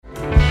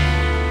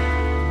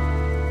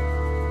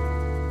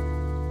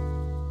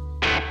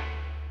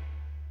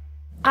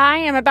I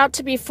am about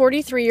to be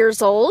 43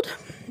 years old,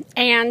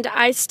 and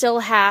I still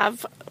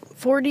have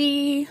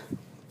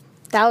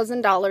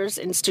 $40,000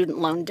 in student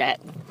loan debt.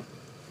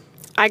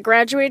 I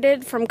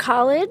graduated from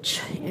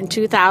college in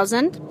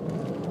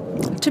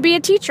 2000 to be a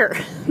teacher.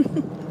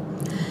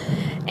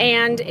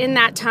 And in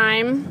that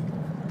time,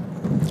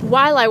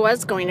 while I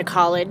was going to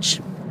college,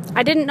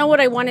 I didn't know what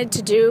I wanted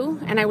to do,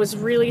 and I was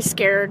really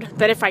scared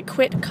that if I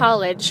quit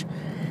college,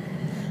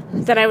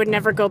 that I would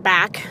never go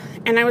back.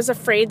 And I was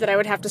afraid that I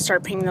would have to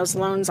start paying those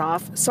loans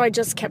off. So I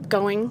just kept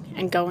going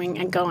and going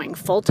and going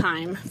full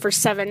time for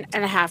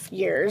 7.5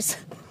 years.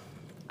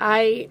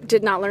 I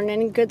did not learn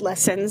any good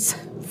lessons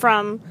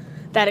from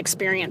that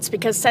experience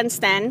because since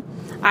then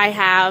I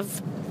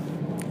have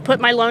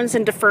put my loans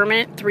in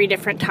deferment 3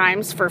 different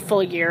times for a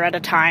full year at a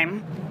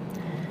time.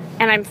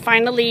 And I'm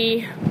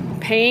finally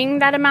paying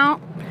that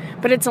amount,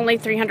 but it's only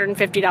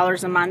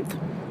 $350 a month.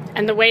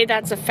 And the way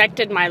that's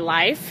affected my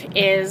life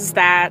is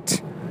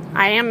that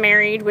I am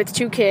married with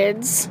 2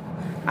 kids.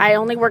 I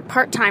only work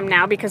part-time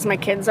now because my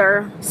kids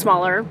are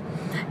smaller.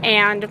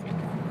 And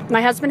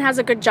my husband has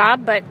a good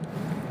job, but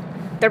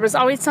there was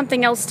always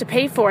something else to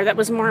pay for that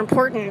was more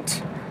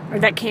important or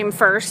that came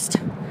first.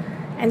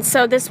 And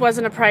so this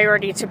wasn't a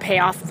priority to pay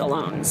off the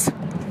loans.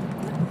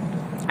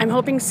 I'm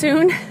hoping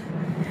soon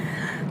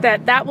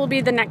that will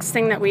be the next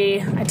thing that we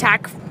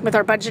attack with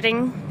our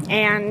budgeting.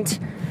 And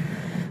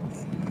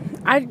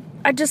I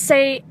just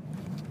say,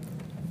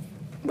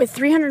 with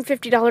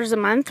 $350 a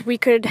month, we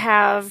could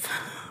have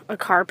a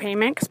car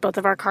payment because both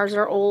of our cars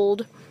are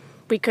old.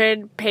 We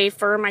could pay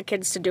for my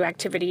kids to do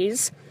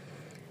activities.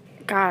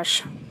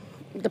 Gosh,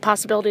 the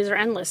possibilities are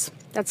endless.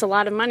 That's a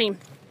lot of money.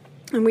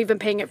 And we've been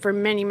paying it for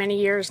many,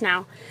 many years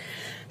now.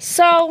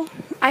 So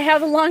I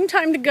have a long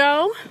time to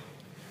go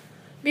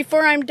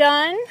before I'm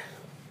done.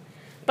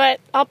 But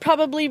I'll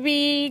probably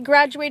be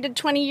graduated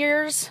 20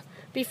 years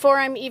before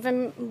I'm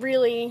even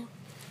really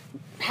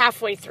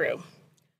halfway through.